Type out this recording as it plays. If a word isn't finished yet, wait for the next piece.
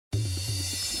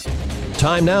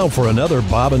Time now for another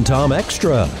Bob and Tom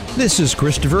Extra. This is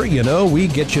Christopher. You know, we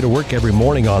get you to work every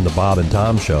morning on the Bob and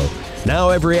Tom Show. Now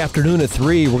every afternoon at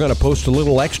 3, we're going to post a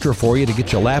little extra for you to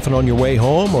get you laughing on your way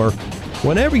home or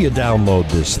whenever you download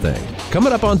this thing.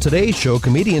 Coming up on today's show,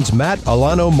 comedians Matt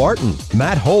Alano Martin,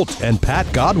 Matt Holt, and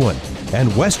Pat Godwin,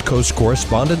 and West Coast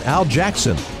correspondent Al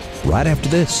Jackson. Right after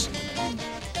this.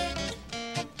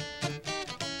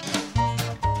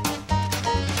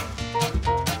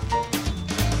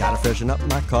 Gotta freshen up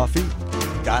my coffee,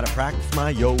 gotta practice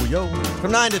my yo-yo.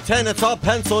 From 9 to 10, it's all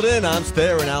penciled in, I'm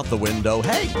staring out the window.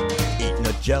 Hey, eating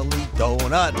a jelly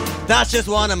donut, that's just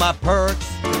one of my perks.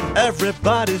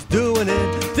 Everybody's doing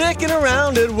it, dicking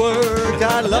around at work.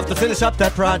 I'd love to finish up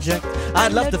that project,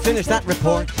 I'd love to finish that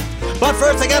report. But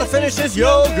first I gotta finish this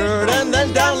yogurt and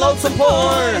then download some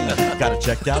porn. Gotta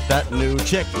check out that new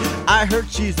chick, I heard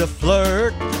she's a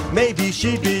flirt. Maybe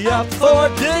she'd be up for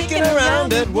dicking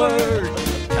around at work.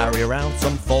 Carry around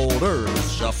some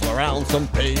folders, shuffle around some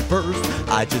papers.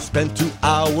 I just spent 2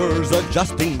 hours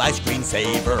adjusting my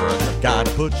screensaver. Gotta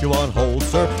put you on hold,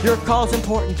 sir, your call's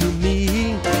important to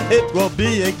me. It will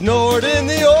be ignored in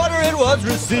the order it was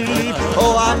received.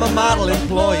 Oh, I'm a model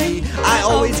employee, I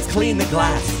always clean the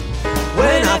glass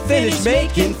when I finish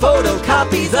making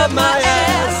photocopies of my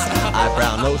ass. I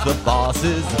brown nose the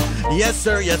bosses, yes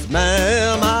sir, yes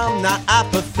ma'am. I'm not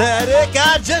apathetic,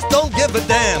 I just don't give a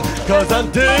damn. Cause I'm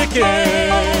dicking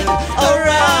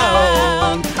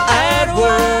around at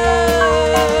work.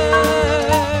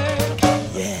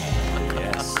 Yeah.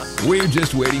 Yes. We're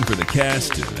just waiting for the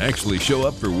cast to actually show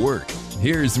up for work.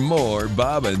 Here's more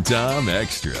Bob and Tom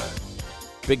Extra.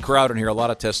 Big crowd in here, a lot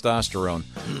of testosterone.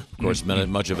 Of course,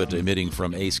 much of it emitting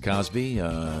from Ace Cosby,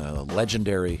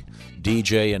 legendary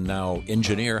DJ and now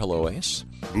engineer. Hello, Ace.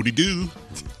 Booty doo.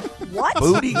 What?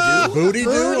 Booty do? Booty do?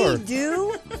 Booty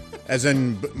do? As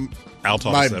in, Al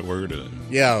tossed that word.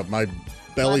 yeah, my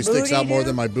belly sticks out more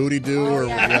than my booty do, or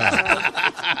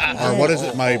yeah. Or what is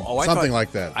it? Something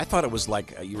like that. I thought it was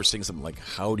like you were saying something like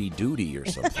howdy doody or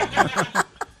something.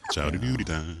 Howdy doody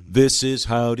time. This is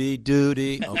howdy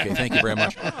doody. Okay, thank you very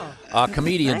much.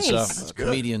 Comedians, Nice.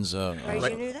 comedians.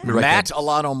 Right, you knew that? Matt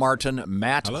Alano Martin,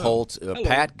 Matt Holt,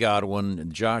 Pat Godwin,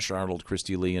 Josh Arnold,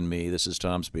 Christy Lee, and me. This is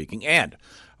Tom speaking, and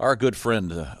our good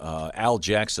friend Al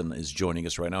Jackson is joining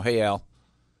us right now. Hey, Al.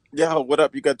 Yo, what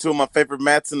up? You got 2 of my favorite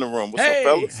Matts in the room. What's up,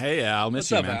 fellas? Hey, Al.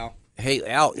 Miss you, man. Al? Hey,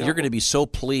 Al, you're going to be so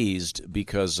pleased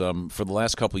because for the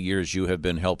last couple of years you have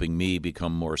been helping me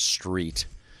become more street.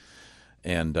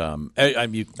 And and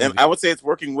I would say it's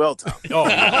working well, Tom.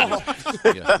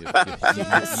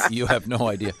 You have no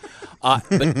idea.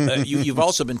 But you've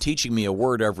also been teaching me a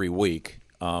word every week,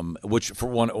 which for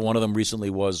one of them recently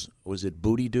was it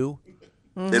booty do?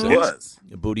 Mm-hmm. It was.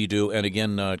 Booty do. And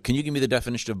again, can you give me the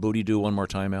definition of booty do one more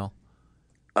time, Al?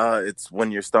 It's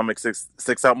when your stomach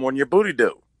sticks out more than your booty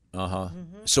do. Uh-huh.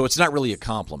 Mm-hmm. So it's not really a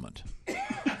compliment.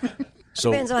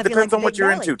 So depends on what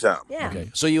you're into, Tom. Yeah. Okay.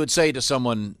 So you would say to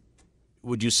someone,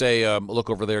 would you say,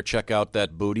 look over there, check out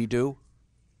that booty do?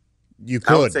 You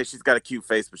could. I would say she's got a cute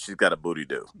face, but she's got a booty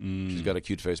do. She's got a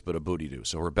cute face, but a booty do.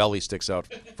 So her belly sticks out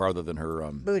farther than her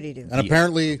booty do. And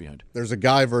apparently, there's a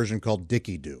guy version called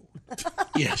Dickie Do.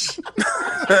 Yes.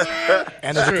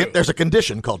 And there's a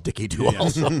condition called Dickie Do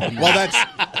also. Well, that's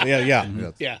yeah.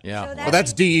 So Well,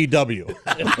 that's DEW. So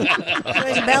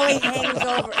his belly hangs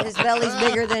over. His belly's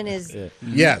bigger than his.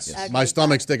 Yes, my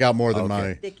stomach stick out more than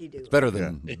my. Dickie do. It's better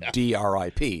than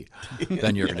DRIP.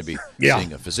 Then you're going to be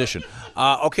seeing a physician.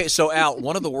 Okay, so Al,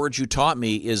 one of the words you taught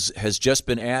me has just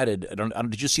been added.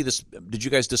 Did you see this? Did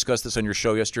you guys discuss this on your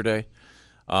show yesterday?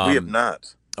 We have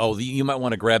not. Oh, you might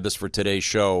want to grab this for today's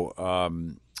show.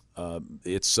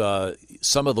 It's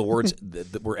some of the words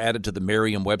that were added to the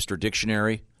Merriam-Webster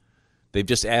dictionary. They've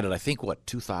just added, I think,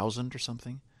 2,000 or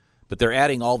something? But they're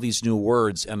adding all these new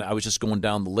words, and I was just going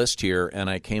down the list here, and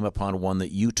I came upon one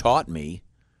that you taught me,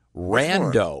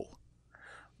 rando.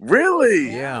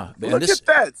 Really? Yeah. Look at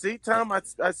that. See, Tom, I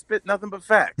spit nothing but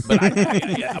facts.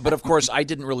 But of course, I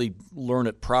didn't really learn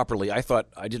it properly. I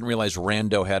didn't realize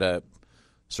rando had a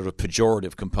sort of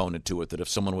pejorative component to it, that if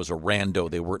someone was a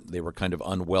rando, they were kind of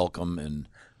unwelcome and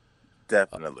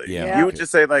Definitely. Yeah. You would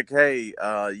just say like, hey,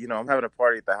 I'm having a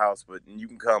party at the house, but you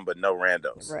can come, but no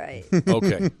randos. Right.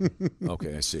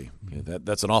 Okay, I see. Yeah,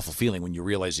 that's an awful feeling when you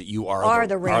realize that you are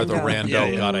the rando.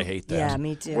 Yeah. God, I hate that. Yeah,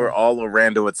 me too. We're all a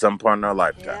rando at some point in our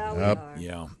lifetime. Yeah, we are.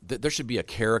 Yeah. There should be a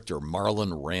character,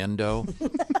 Marlon Rando.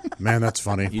 Man, that's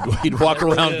funny. He'd walk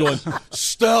around going,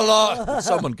 Stella,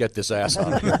 someone get this ass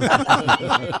out of here.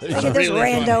 Get this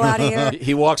rando out of here.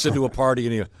 He walks into a party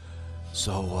and he goes,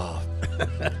 So,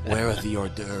 where are the hors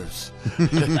d'oeuvres?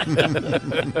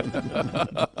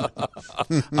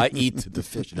 I eat the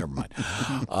fish. Never mind.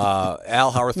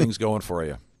 Al, how are things going for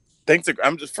you? Thanks.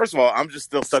 First of all, I'm just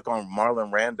still stuck on Marlon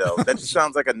Brando. That just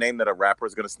sounds like a name that a rapper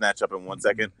is going to snatch up in 1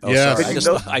 second. Oh, yeah,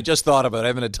 I just thought of it. I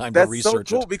haven't had time to research it. That's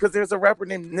so cool because there's a rapper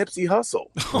named Nipsey Hussle.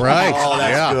 Right. Oh,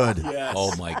 that's good. Yes.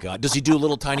 Oh my God! Does he do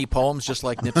little tiny poems just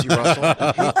like Nipsey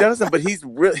Russell? He doesn't, but he's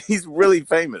really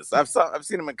famous. I've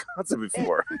seen him in concert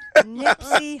before.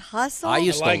 Nipsey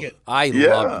Hussle. I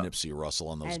loved Nipsey Russell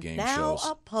on those game shows.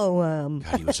 A poem.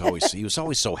 God, he was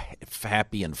always so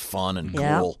happy and fun and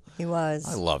cool. He was.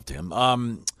 I loved him.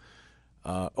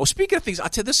 Speaking of things, I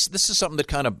tell you, this is something that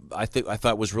kind of I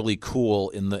thought was really cool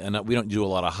and we don't do a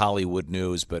lot of Hollywood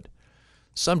news, but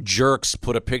some jerks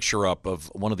put a picture up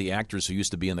of one of the actors who used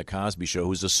to be in the Cosby Show,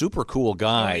 who's a super cool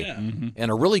guy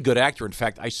and a really good actor. In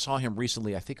fact, I saw him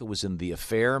recently. I think it was in The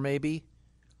Affair, maybe.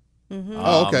 Mm-hmm.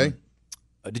 Okay.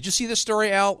 Did you see this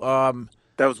story, Al?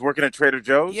 That was working at Trader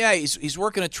Joe's? Yeah, he's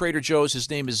working at Trader Joe's. His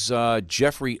name is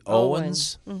Jeffrey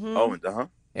Owens. Mm-hmm. Owens,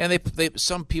 And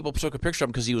some people took a picture of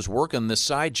him because he was working this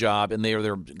side job, and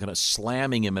they're kind of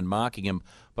slamming him and mocking him.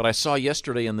 But I saw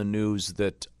yesterday in the news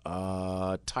that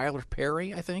Tyler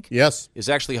Perry, I think, is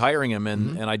actually hiring him,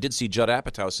 and I did see Judd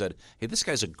Apatow said, "Hey, this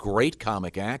guy's a great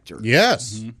comic actor."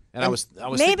 Yes, and I was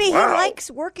maybe he likes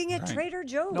working at Trader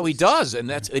Joe's. No, he does, and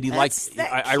he likes.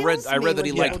 I read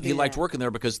that he liked working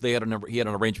there because he had an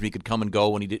arrangement he could come and go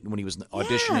when he was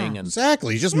auditioning, and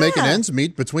exactly. He's just making ends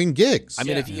meet between gigs. I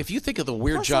mean, if you think of the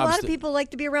weird Plus, jobs, a lot of people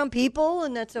like to be around people,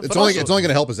 and that's it's only going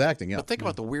to help his acting. Yeah, but think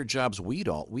about the weird jobs we've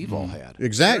all had.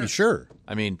 Exactly. Sure.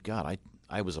 I mean, God,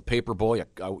 I was a paper boy.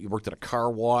 I worked at a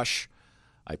car wash.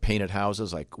 I painted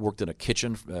houses. I worked in a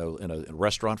kitchen in a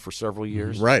restaurant for several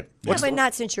years. Right. Yeah, but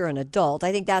not since you're an adult.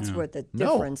 I think that's what the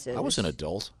difference is. I was an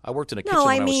adult. I worked in a kitchen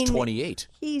when I was 28.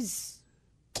 He's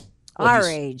our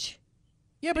age.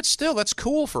 Yeah, but still, that's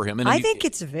cool for him. And I think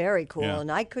it's very cool,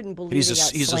 and I couldn't believe he got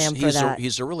slammed for that.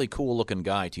 He's a really cool-looking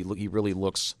guy. He really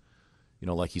looks,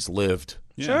 like he's lived.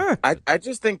 Yeah. Sure. I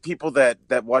just think people that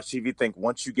watch TV think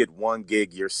once you get one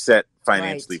gig, you're set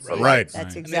financially for life. Right.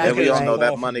 That's exactly and we all right. know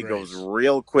that money goes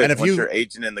real quick. And once your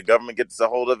agent and the government gets a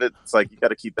hold of it, it's like you got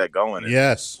to keep that going. And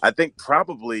yes. I think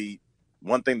probably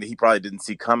one thing that he probably didn't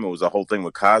see coming was the whole thing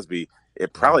with Cosby.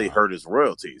 It probably hurt his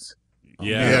royalties.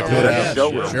 Yeah. The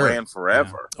show would have ran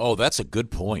forever. Yeah. Oh, that's a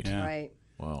good point. Yeah. Right.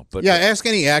 Wow. But ask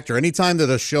any actor. Anytime that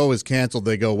a show is canceled,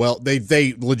 they go, well,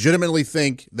 they legitimately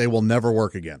think they will never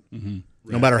work again. Mm-hmm.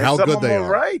 No matter how good they are.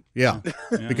 Right. Yeah.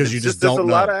 Because you just don't know. There's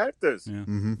a lot of actors. Yeah.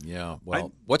 Mm-hmm. Yeah.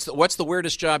 Well, what's the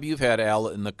weirdest job you've had,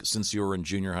 Al, since you were in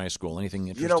junior high school? Anything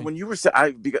interesting? When you were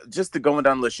just going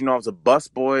down the list, I was a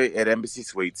busboy at Embassy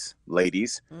Suites,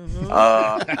 ladies. Mm-hmm.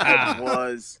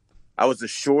 I was a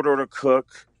short order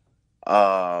cook.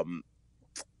 I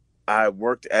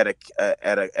worked at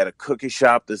a cookie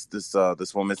shop. This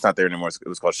woman, it's not there anymore. It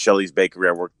was called Shelley's Bakery.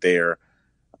 I worked there.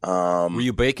 Were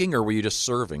you baking or were you just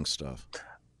serving stuff?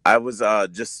 I was a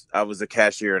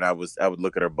cashier, and I would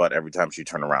look at her butt every time she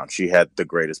turned around. She had the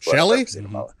greatest butt. Shelley?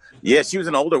 Yeah, she was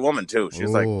an older woman too. She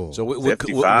was like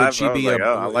 55. Would she be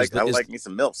I like me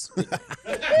some milfs.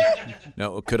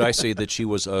 No, could I say that she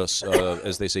was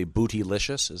as they say,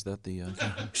 bootylicious? Is that the?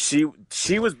 She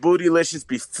was bootylicious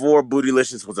before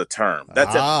bootylicious was a term.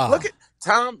 That's it. Look at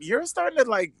Tom. You're starting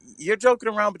to you're joking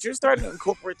around, but you're starting to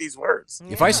incorporate these words.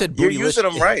 If I said you're using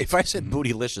them right. If I said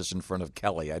bootylicious in front of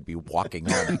Kelly, I'd be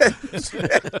walking on.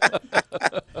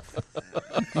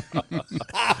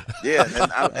 Yeah,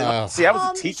 I was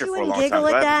a teacher for a long time. Giggle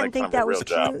at that and think that was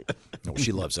cute. No,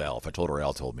 she loves Al. If I told her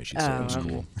Al told me, she'd say it was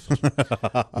cool.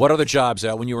 What other jobs,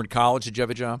 Al? When you were in college, did you have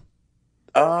a job?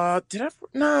 Did I?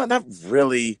 No, not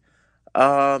really.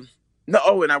 No.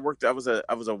 Oh, and I was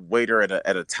a waiter at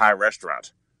a Thai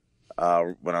restaurant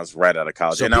when I was right out of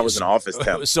college, and I was an office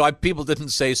temp. So people didn't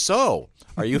say, "So,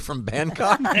 are you from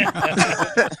Bangkok?" There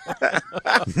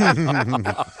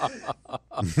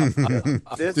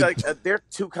are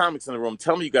two comics in the room.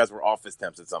 Tell me you guys were office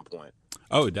temps at some point.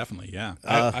 Oh, definitely, yeah.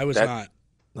 I was not.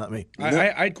 Not me.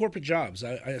 I had corporate jobs.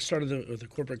 I started with a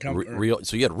corporate company.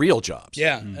 So you had real jobs.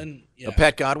 Yeah, and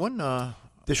Pat Godwin,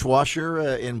 dishwasher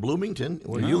in Bloomington,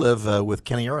 where you live, with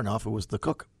Kenny Aronoff, who was the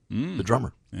cook, the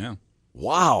drummer. Yeah.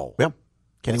 Wow. Yeah.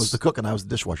 Kenny was the cook, and I was the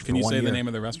dishwasher. Can you say the name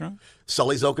of the restaurant?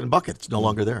 Sully's Oak and Bucket. It's no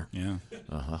longer there. Yeah.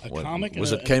 Comic.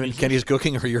 Was it Kenny's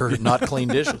cooking or your not clean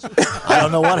dishes? I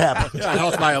don't know what happened.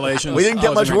 Health violations. We didn't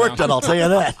get much work done, I'll tell you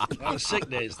that. A lot of sick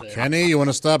days there. Kenny, you want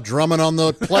to stop drumming on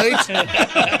the plate?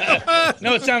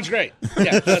 No, it sounds great.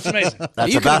 Yeah, that's amazing.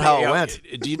 That's about how it went.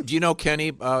 Do you know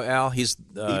Kenny, Al? He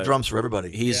drums for everybody.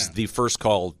 He's the first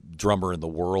call drummer in the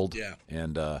world. Yeah.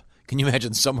 And can you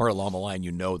imagine somewhere along the line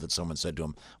that someone said to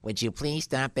him, "Would you please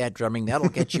stop that drumming? That'll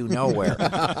get you nowhere."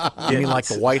 You mean like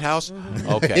the White House?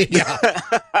 Okay. Yeah.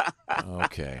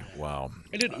 Okay. Wow.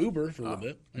 I did Uber for a little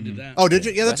bit. I did that. Oh, did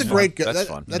you? Yeah, that's a great. That's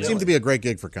fun. That seemed to be a great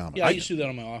gig for comedy. Yeah, I used to do that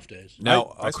on my off days.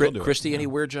 Now, I still do it. Christy, any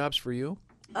weird jobs for you?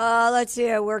 Let's see.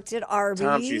 I worked at Arby's.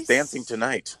 Tom, she's dancing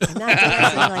tonight. I'm not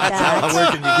dancing like that. Where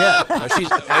can you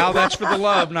get? Al, that's for the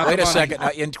love, not Wait the a money. second.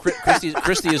 And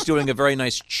Christy is doing a very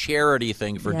nice charity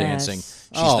thing for Yes. dancing. She's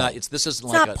Oh. not. This isn't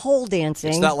It's like not a pole dancing.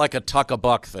 It's not like a tuck a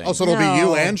buck thing. Oh, so it'll be you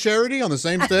No. and Charity on the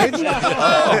same stage?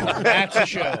 That's a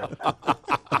show.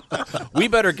 We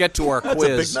better get to our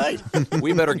quiz. a big night.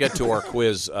 We better get to our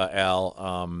quiz, Al.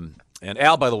 And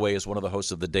Al, by the way, is one of the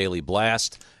hosts of the Daily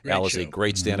Blast. Great Al is a show.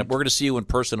 great stand-up. We're going to see you in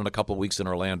person in a couple of weeks in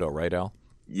Orlando, right, Al?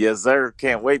 Yes, sir.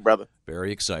 Can't wait, brother.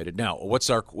 Very excited. Now, what's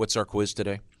our quiz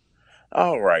today?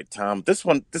 All right, Tom. This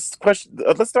question.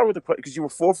 Let's start with the question because you were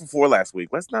 4 for 4 last week.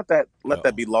 Let's not let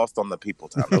that be lost on the people,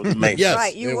 Tom. That was amazing. Yes,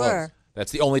 Right, you it were. was.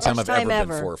 That's the only time First I've time ever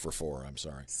been ever. 4 for 4. I'm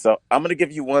sorry. So I'm gonna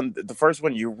give you one. The first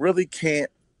one, you really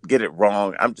can't get it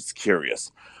wrong. I'm just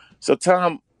curious. So,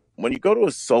 Tom, when you go to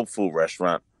a soul food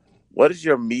restaurant, what is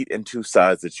your meat and 2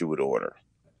 sides that you would order?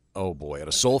 Oh boy, at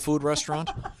a soul food restaurant?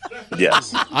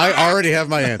 Yes. I already have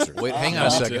my answer. Wait, hang on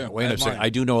a second. too. Wait a That's second. mine. I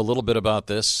do know a little bit about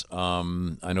this.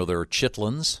 I know there are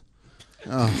chitlins.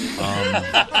 No,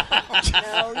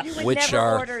 you would which never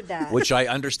are ordered that. which I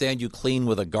understand you clean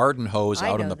with a garden hose I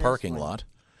out in know the this parking one. lot.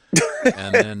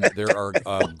 And then there are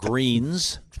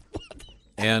greens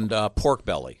and pork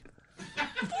belly.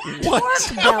 Pork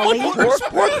belly.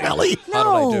 Pork belly.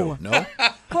 How did I do? No?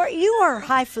 You are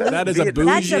highfalutin. That is a That's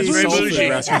bougie a soul bougie. food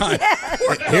restaurant.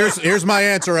 Here's my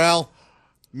answer, Al.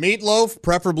 Meatloaf,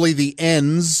 preferably the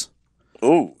ends.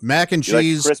 Ooh. Mac and You like it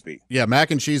cheese. crispy. Yeah,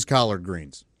 mac and cheese, collard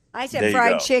greens. I There said you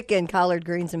fried go. chicken, collard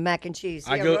greens, and mac and cheese.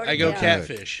 I Yeah, go wrote I it go down.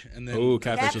 catfish, and then Ooh,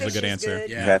 catfish is a good Catfish is answer. good.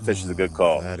 Yeah. Catfish is a good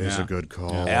call. That is Yeah. a good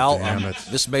call. Al, Damn it.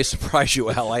 this may surprise you,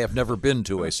 Al. I have never been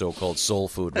to a so-called soul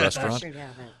food restaurant. You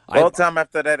haven't. Well, Tom,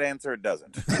 after that answer, it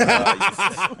doesn't.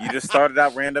 You just started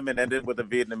out random and ended with a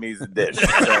Vietnamese dish. So,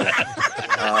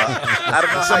 I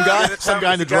don't know Some how you guy, did it, some Tom,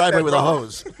 guy in the but you got driveway that with a wrong.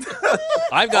 hose.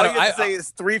 I've All got you have to say is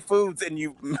 3 foods, and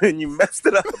you messed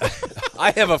it up.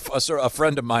 I have a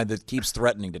friend of mine that keeps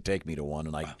threatening to take me to one,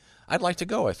 and I'd like to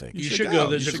go. I think you should go.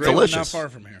 There's a It's great one not delicious. far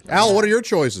from here. Al, what are your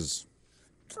choices?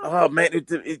 Oh man,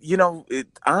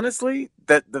 honestly,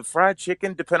 that the fried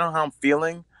chicken, depending on how I'm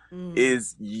feeling,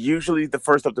 is usually the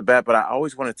first up the bat. But I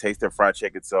always want to taste their fried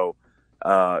chicken, so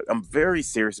I'm very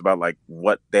serious about like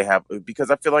what they have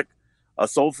because I feel like a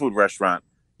soul food restaurant,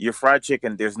 your fried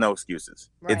chicken, there's no excuses.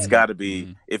 It's Right. got to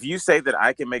be. If you say that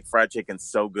I can make fried chicken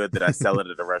so good that I sell it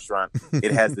at a restaurant,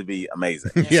 it has to be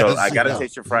amazing. Yes, So I got to yeah.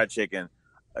 taste your fried chicken.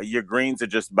 Your greens are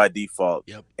just by default,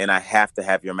 Yep. and I have to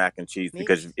have your mac and cheese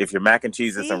because Me- if your mac and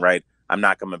cheese isn't See? right, I'm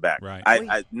not coming back. Right.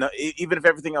 I no, even if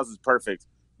everything else is perfect,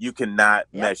 you cannot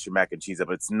Yep. mess your mac and cheese up.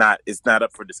 It's not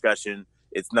up for discussion.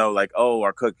 It's no like, oh,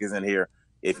 our cook isn't here.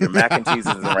 If your mac and cheese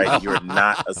isn't right, you're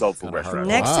not a soul food restaurant.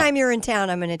 Next Wow. time you're in town,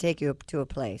 I'm going to take you to a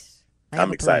place. I have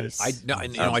I'm a excited. place.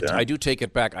 I do take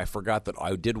it back. I forgot that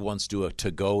I did once do a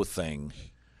to-go thing.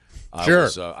 Sure.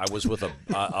 I was with a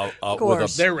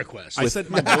course. Their request. I said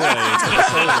my boy. It's a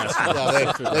soul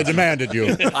restaurant. Yeah, they demanded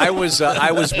you. I was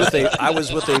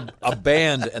with a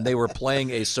band, and they were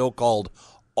playing a so-called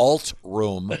alt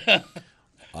room.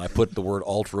 I put the word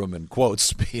alt room in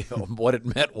quotes. What it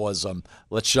meant was,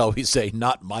 shall we say,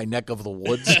 not my neck of the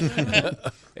woods.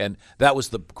 And that was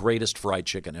the greatest fried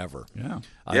chicken ever. Yeah.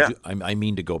 I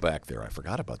mean to go back there. I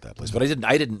forgot about that place, but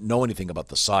I didn't know anything about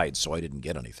the sides, so I didn't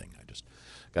get anything. I just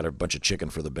got a bunch of chicken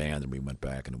for the band, and we went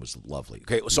back, and it was lovely.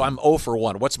 Okay, so I'm 0 for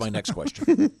 1. What's my next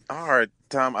question? All right,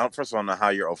 Tom. I don't, first of all, I don't know how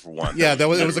you're 0 for 1. Yeah, it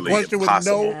was a literally question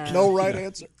impossible. with no right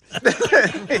answer.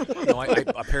 No,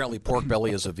 apparently pork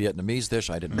belly is a Vietnamese dish.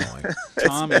 I didn't know.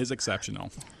 Tom is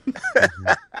exceptional.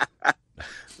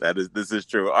 This is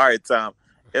true. All right, Tom.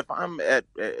 If I'm at,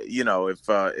 if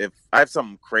I have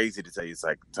something crazy to tell you, it's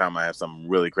like, Tom, I have something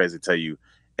really crazy to tell you,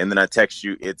 and then I text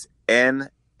you, it's NSFW.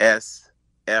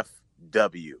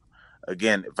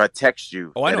 Again, if I text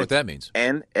you, Oh, I know and what it's that means.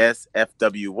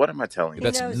 NSFW. What am I telling you? He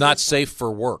That's knows not this safe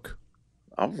for work.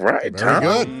 All right, Very Tom.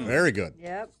 good. Very good.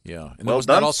 Yep. Yeah. And Well wasn't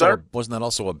that done, also sir. wasn't that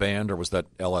also a band, or was that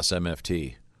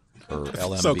LSMFT or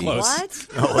LMB? So close.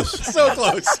 What? So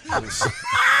close.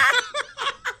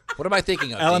 What am I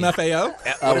thinking of?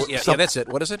 LMFAO? Yeah, that's it.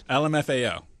 What is it?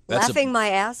 LMFAO. That's Laughing my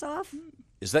ass off?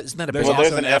 Isn't that a There's band?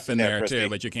 there's also an an F F in in there, there, Christy. too,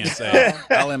 but you can't say it.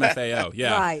 LMFAO,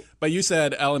 yeah. Right. But you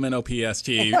said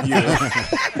LMNOPST.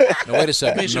 No, wait a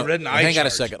second. Makes it No, red in eye hang on a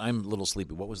chart. second. I'm a little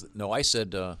sleepy. What was it? No, I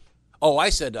said Oh, I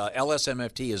said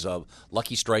LSMFT is a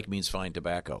Lucky Strike means fine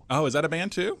tobacco. Oh, is that a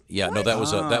band too? Yeah, no, that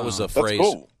was a phrase.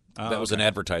 cool. That was an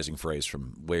advertising phrase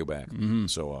from way back. Mm-hmm.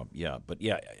 So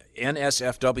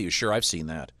NSFW. Sure, I've seen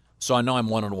that. So I know I'm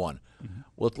 1-1. Mm-hmm.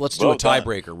 Well, let's do a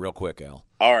tiebreaker real quick, Al.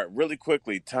 All right, really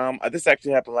quickly, Tom. This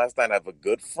actually happened last night. I have a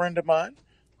good friend of mine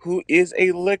who is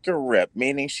a liquor rep,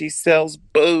 meaning she sells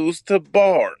booze to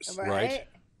bars. Right.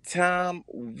 Tom,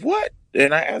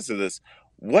 and I answer this,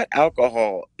 what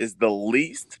alcohol is the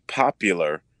least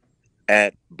popular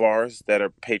at bars that are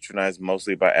patronized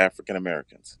mostly by African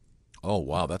Americans? Oh,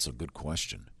 wow, that's a good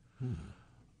question.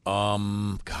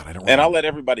 God, I don't. And I'll let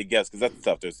everybody guess because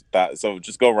that's tough. So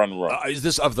just go around the room. Is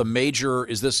this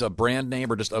a brand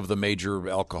name or just of the major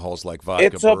alcohols like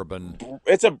vodka, bourbon?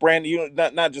 It's a brand.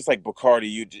 Not just like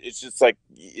Bacardi. It's just like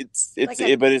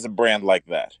but it's a brand like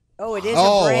that. Oh, it is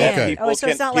a brand. Okay. So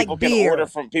it's not like beer.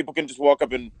 People can just walk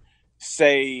up and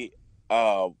say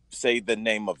the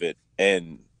name of it,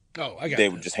 and they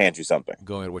would just hand you something.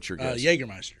 Go ahead. What's your guess?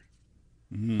 Jägermeister.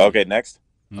 Mm-hmm. Okay, next.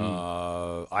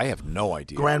 I have no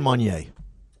idea. Grand Marnier.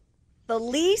 The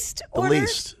least The order?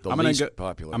 least. I'm gonna go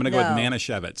popular. I'm going to go with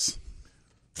Manischewitz.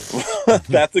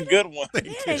 That's a good one.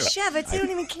 Yeah, Chevets, they don't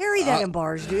even carry that in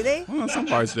bars, do they? Well, some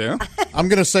bars do. I'm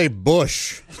going to say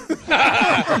Bush.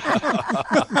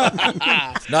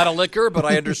 Not a liquor, but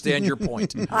I understand your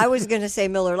point. I was going to say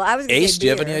Miller. I was going to Ace, say do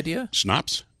you have beer. any idea?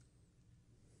 Schnapps.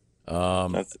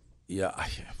 Yeah.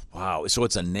 Wow. So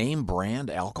it's a name brand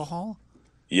alcohol?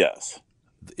 Yes.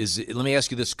 Let me ask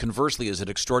you this conversely: is it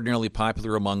extraordinarily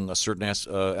popular among a certain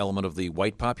element of the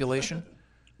white population?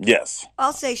 Yes.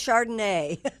 I'll say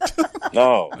Chardonnay.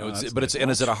 No.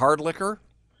 Is it a hard liquor?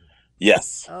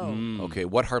 Yes. Oh. Okay.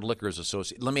 What hard liquor is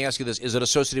associated? Let me ask you this: is it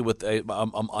associated with an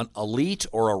elite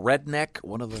or a redneck?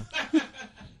 One of the. A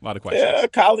lot of questions. Yeah,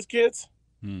 college kids.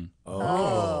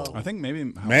 Oh. I think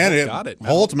maybe got it.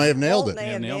 Holt may have nailed it. May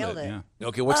have nailed it. Yeah.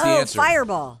 Okay. What's the answer?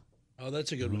 Fireball. Oh,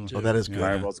 that's a good one too. Oh, that is good.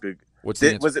 Fireball's good. What's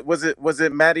the answer? Was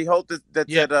it Matty Holt that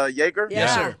said Jaeger? Yeah.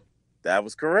 Yes, sir. That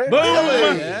was correct.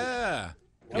 Yeah.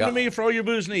 Come to me for all your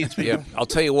booze needs, people. Yeah, I'll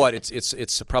tell you what.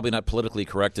 It's probably not politically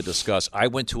correct to discuss. I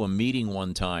went to a meeting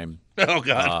one time. Oh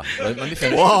God! Let me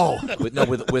finish. Whoa!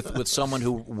 With someone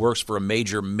who works for a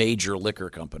major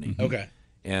liquor company. Okay.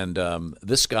 And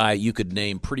this guy, you could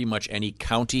name pretty much any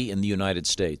county in the United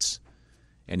States,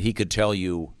 and he could tell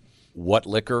you what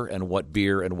liquor and what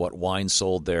beer and what wine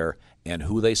sold there and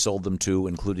who they sold them to,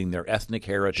 including their ethnic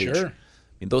heritage. Sure. I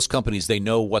mean, those companies, they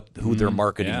know who they're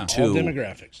marketing to. All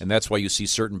demographics. And that's why you see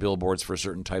certain billboards for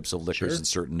certain types of liquors in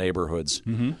certain neighborhoods.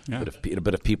 Mm-hmm. Yeah.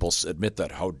 But if people admit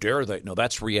that, how dare they? No,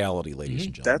 that's reality, ladies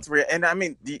and gentlemen. That's real. And I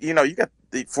mean, you got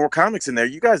the 4 comics in there.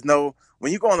 You guys know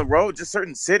when you go on the road, just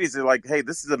certain cities are like, hey,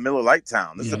 this is a Miller Lite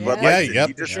town. This is a Bud Light city.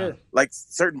 You just, like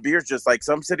certain beers, just like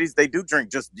some cities, they do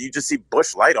drink. You just see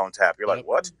Busch Light on tap. You're like,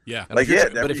 what? Yeah. Like,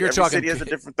 but if you're talking, city has a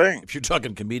different thing. If you're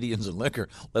talking comedians and liquor,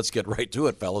 let's get right to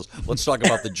it, fellas. Let's talk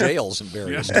about the jails in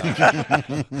various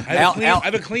towns. I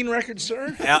have a clean record,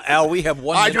 sir. Al, we have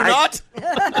 1 minute. I do not.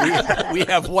 We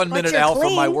have 1 minute, Al,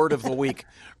 for my word of the week.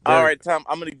 All right, Tom,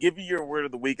 I'm going to give you your word of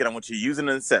the week, and I want you to use it in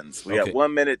a sentence. We got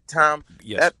 1 minute. Tom,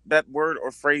 yes. that word or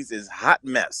phrase is hot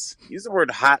mess. Use the word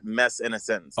hot mess in a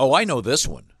sentence. Oh, I know this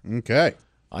one. Okay.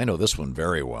 I know this one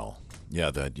very well.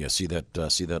 Yeah, see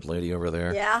that lady over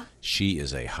there? Yeah. She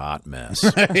is a hot mess.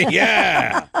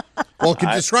 Yeah. Well, can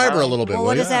you describe her a little bit? Well,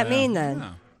 what does that mean then?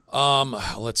 Yeah.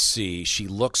 Let's see. She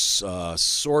looks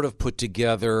sort of put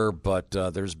together, but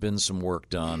there's been some work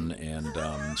done, and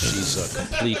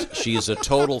she is a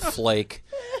total flake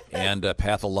and a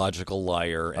pathological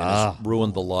liar, and has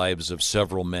ruined the lives of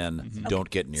several men. Don't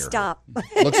get near her. Stop.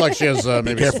 Looks like she has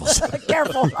maybe. Careful.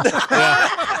 Careful.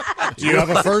 Do you have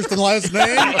a first and last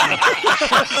name?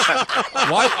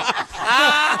 Why?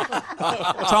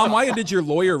 Tom, why did your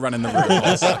lawyer run in the room?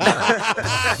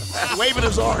 Waving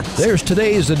his arms. There's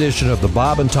today's edition of the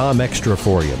Bob and Tom Extra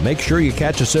for you. Make sure you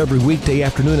catch us every weekday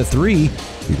afternoon at 3. You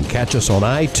can catch us on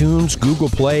iTunes, Google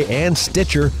Play, and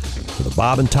Stitcher. For the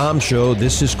Bob and Tom Show,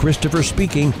 this is Christopher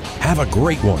speaking. Have a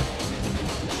great one.